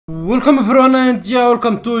Welcome everyone, and yeah,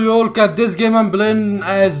 welcome to Yolk. At this game I'm playing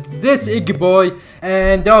as this Iggy boy,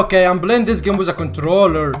 and okay, I'm playing this game with a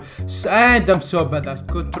controller, and I'm so bad at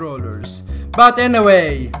controllers. But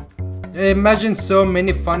anyway, imagine so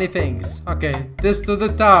many funny things. Okay, this to the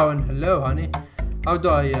town. Hello honey, how do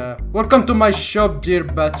I welcome to my shop, dear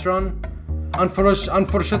patron.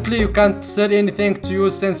 Unfortunately you can't sell anything to you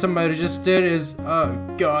since my register is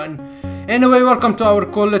gone. Anyway, welcome to our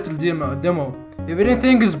cool little demo. If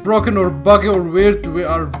anything is broken or buggy or weird, we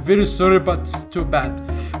are very sorry, but it's too bad.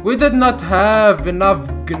 We did not have enough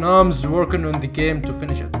gnomes working on the game to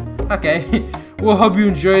finish it. Okay, we hope you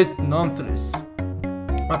enjoy it nonetheless.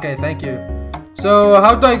 Okay, thank you. So,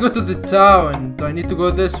 how do I go to the town? Do I need to go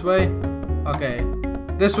this way? Okay,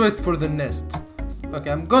 this way for the nest. Okay,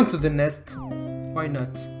 I'm going to the nest. Why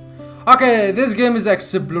not? Okay, this game is an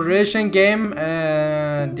exploration game,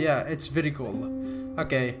 and yeah, it's very cool.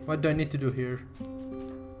 Okay, what do I need to do here?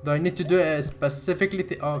 Do I need to do a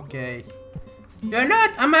specifically okay. You're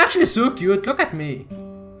not. I'm actually so cute. Look at me.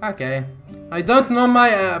 Okay. I don't know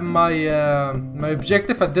my my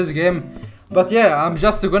objective at this game, but yeah, I'm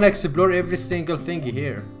just gonna explore every single thing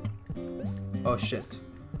here. Oh shit.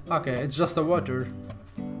 Okay, it's just a water.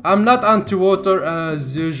 I'm not anti-water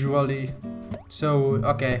as usually, so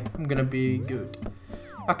okay, I'm gonna be good.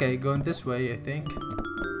 Okay, going this way, I think.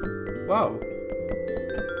 Wow.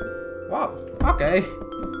 Wow, okay.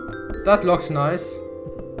 That looks nice.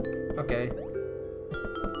 Okay.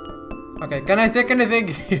 Okay, can I take anything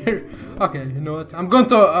here? Okay, you know what? I'm going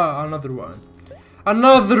to another one.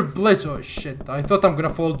 Another place. Oh shit, I thought I'm gonna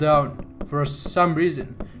fall down for some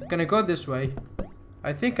reason. Can I go this way?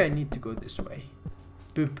 I think I need to go this way.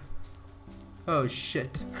 Boop. Oh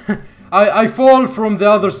shit. I fall from the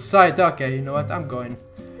other side. Okay, you know what? I'm going.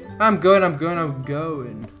 I'm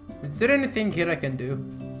going. Is there anything here I can do?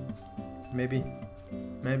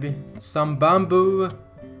 Maybe some bamboo,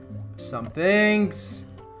 some things,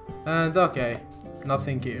 and okay,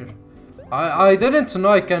 nothing here. I didn't know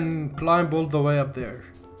I can climb all the way up there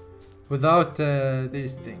without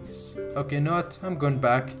these things. Okay, you know what? I'm going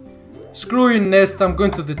back. Screw your nest. I'm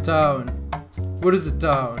going to the town. Where is the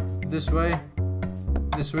town? This way.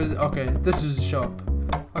 This way. Okay, this is the shop.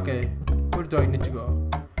 Okay, where do I need to go?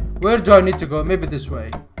 Where do I need to go? Maybe this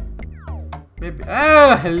way. Maybe.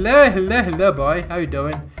 Ah, hello, boy. How you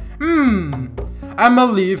doing? I'm a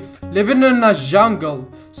leaf living in a jungle,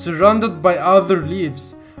 surrounded by other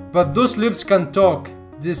leaves. But those leaves can talk.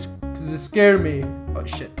 This scare me. Oh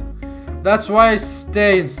shit. That's why I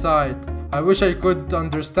stay inside. I wish I could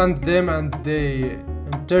understand them, and they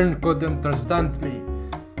in turn could understand me.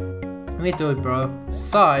 Me too, bro.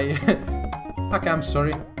 Sigh. Okay, I'm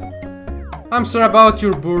sorry. I'm sorry about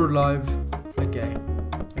your poor life. Okay.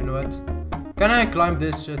 You know what? Can I climb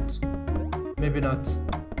this shit? Maybe not.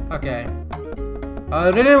 Okay. I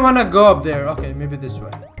really wanna go up there. Okay, maybe this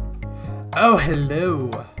way. Oh,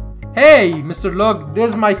 hello. Hey, Mr. Log,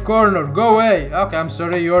 this is my corner. Go away. Okay, I'm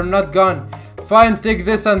sorry, you're not gone. Fine, take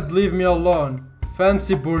this and leave me alone.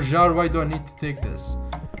 Fancy bourgeois, why do I need to take this?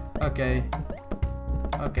 Okay.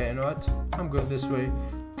 Okay, you know what? I'm going this way.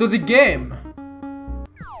 To the game.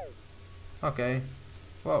 Okay.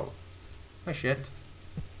 Whoa. Oh shit.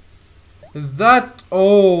 That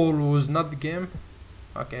all was not the game?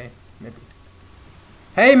 Okay, maybe.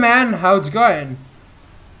 Hey man, how's it going?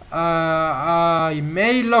 I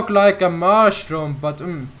may look like a mushroom, but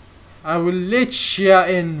I will let you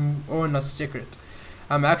in on a secret.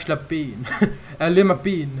 I'm actually a bean. A lima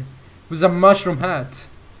bean with a mushroom hat.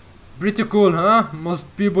 Pretty cool, huh?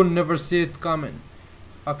 Most people never see it coming.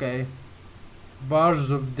 Okay. Bars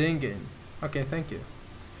of dinging. Okay, thank you.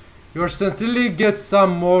 You'll certainly get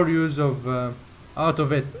some more use of out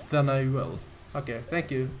of it than I will. Okay,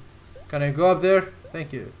 thank you. Can I go up there?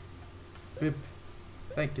 Thank you. Beep.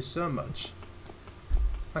 Thank you so much.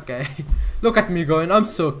 Okay, look at me going. I'm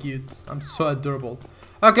so cute. I'm so adorable.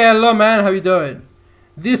 Okay, hello man. How you doing?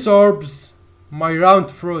 These orbs, my round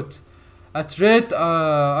fruit. A trait.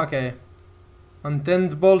 Okay.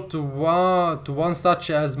 Untendable to one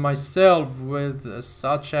such as myself with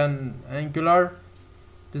such an angular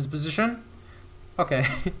disposition. Okay.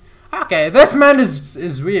 Okay, this man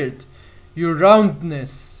is weird. Your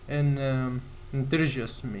roundness and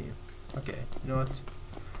intrigues me. Okay, you know what?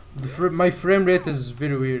 My frame rate is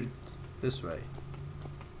very weird this way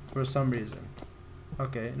for some reason.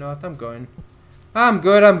 Okay, you know what? I'm going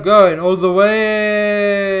all the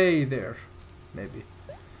way there. Maybe.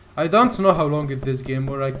 I don't know how long is this game,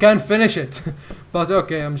 or I can't finish it. But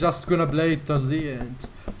okay, I'm just gonna play it till the end.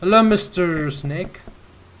 Hello, Mr. Snake.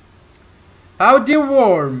 Howdy,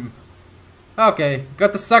 worm.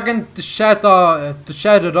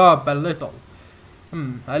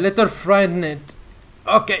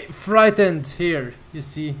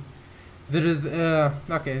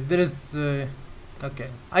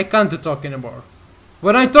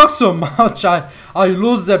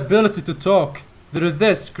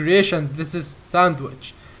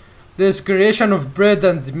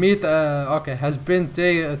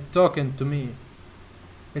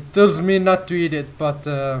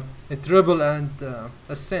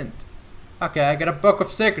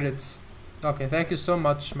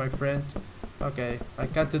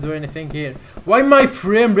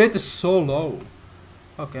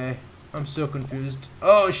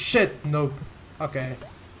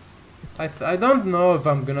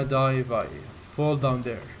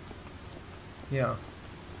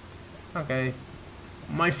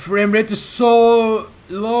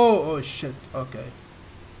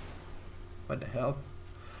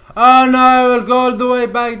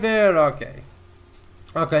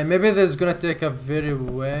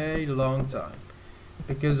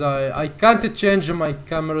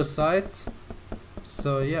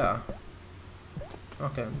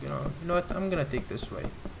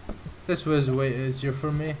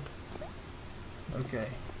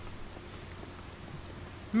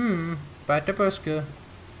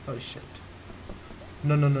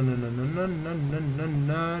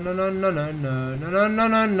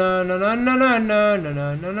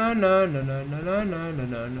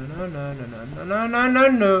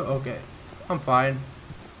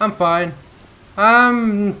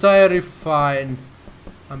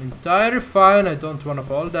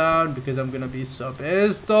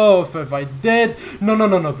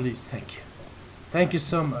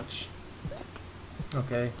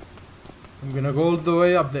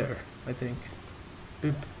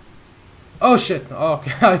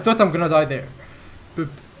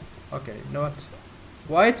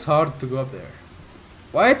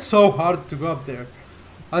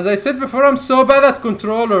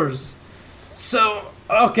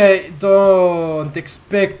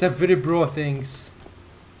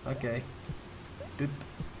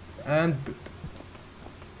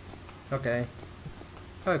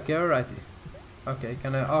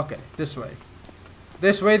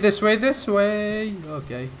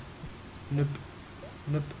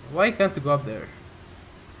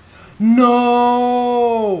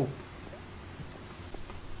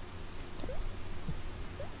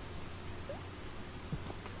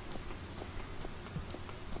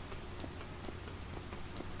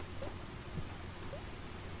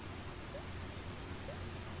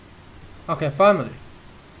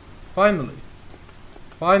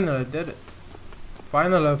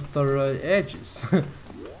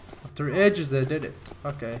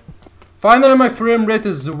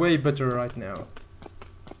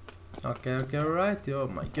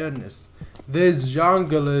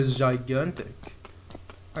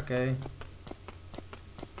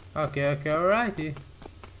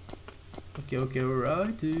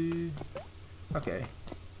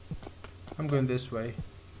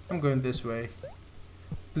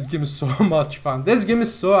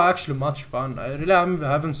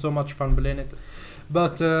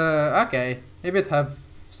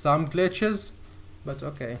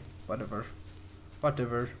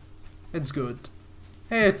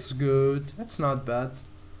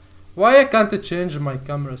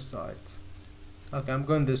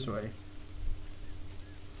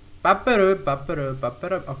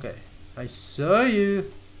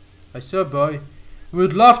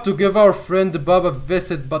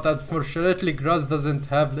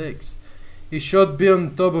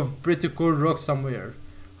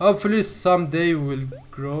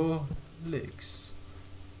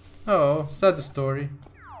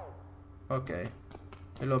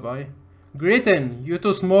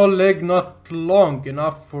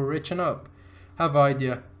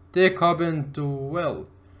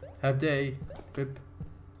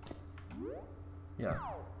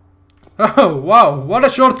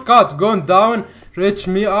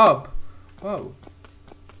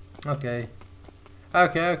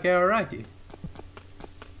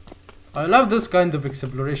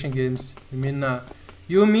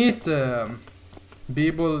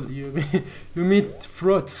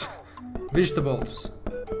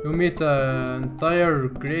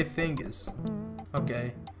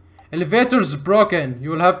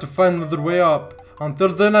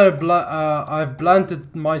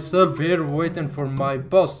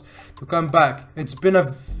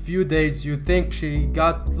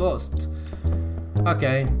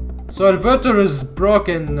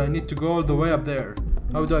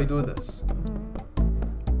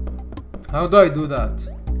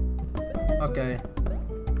 Okay.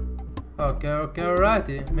 Okay,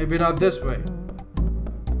 alrighty. Maybe not this way.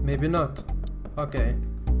 Maybe not. Okay.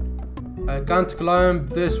 I can't climb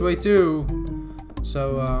this way too.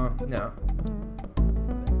 So, yeah.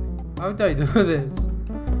 How do I do this?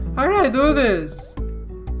 How do I do this?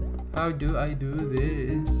 How do I do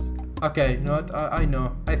this? Okay, you know what? I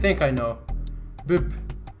know. I think I know. Boop.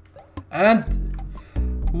 And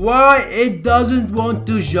why it doesn't want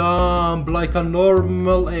to jump like a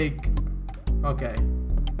normal egg? Okay.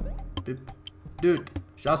 Boop. Dude,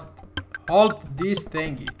 just hold this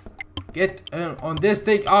thingy. Get on this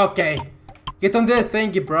thing. Okay. Get on this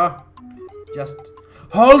thingy, bro. Just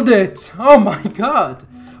hold it. Oh my god.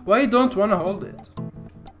 Why you don't wanna hold it?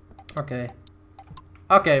 Okay.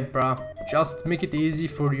 Okay, bruh. Just make it easy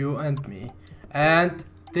for you and me. And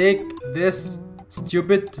take this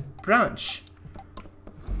stupid branch.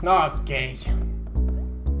 Okay.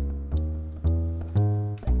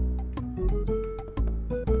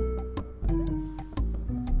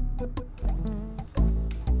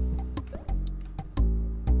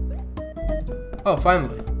 Oh,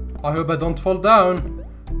 finally. I hope I don't fall down.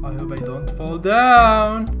 I hope I don't fall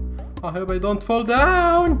down. I hope I don't fall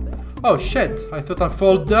down. Oh shit, I thought I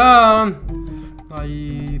fall down.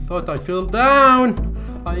 I thought I fell down.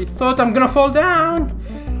 I thought I'm gonna fall down.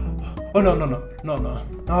 Oh no.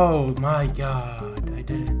 Oh my god, I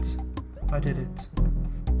did it. I did it.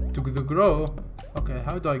 To the grow. Okay,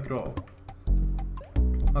 how do I grow?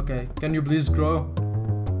 Okay, can you please grow?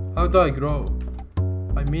 How do I grow?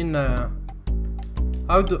 I mean,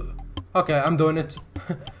 how do... Okay, I'm doing it.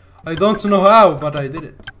 I don't know how, but I did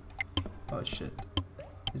it. Oh shit.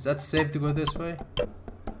 Is that safe to go this way?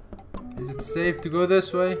 Is it safe to go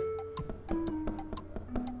this way?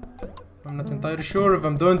 I'm not entirely sure if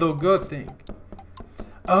I'm doing the good thing.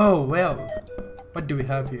 Oh, well. What do we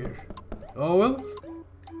have here? Oh, well.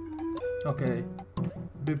 Okay.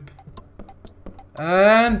 Boop.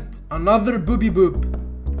 And another booby boop.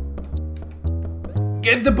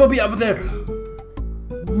 Get the booby up there.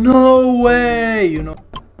 No way, you know.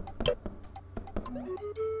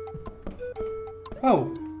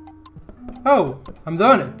 Oh. Oh, I'm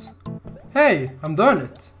doing it. Hey, I'm doing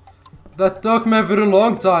it. That took me a very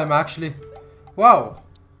long time, actually. Wow.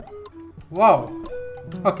 Wow.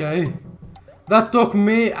 Okay. That took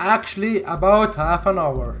me actually about half an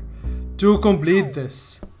hour to complete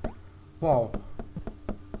this. Wow.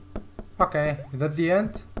 Okay, is that the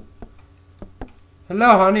end?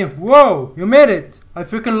 Hello, honey. Whoa, you made it. I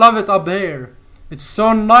freaking love it up there. It's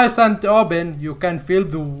so nice and open. You can feel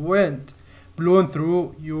the wind blowing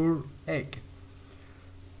through your egg.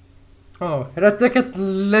 Oh, here I take a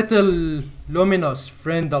little luminous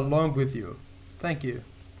friend along with you. Thank you.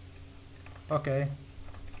 Okay.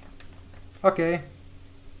 Okay.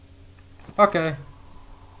 Okay.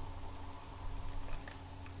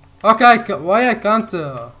 Okay, why I can't,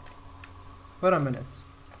 wait a minute.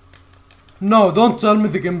 No, don't tell me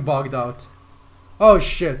the game bugged out. Oh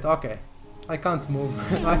shit, okay. I can't move.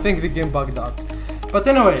 I think the game bugged out. But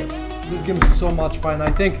anyway, this game is so much fun.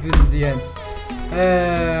 I think this is the end.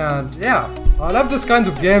 And yeah, I love this kind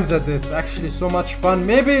of games that it's actually so much fun.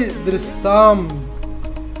 Maybe there's some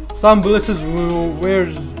places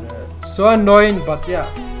where so annoying, but yeah,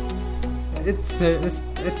 it's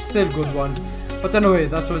still a good one. But anyway,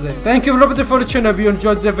 that was it. Thank you everybody for watching. If you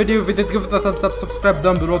enjoyed the video, if you did, give it a thumbs up, subscribe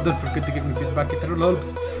down below, don't forget to give me feedback, it really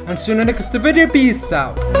helps. And see you in the next video. Peace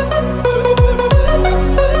out.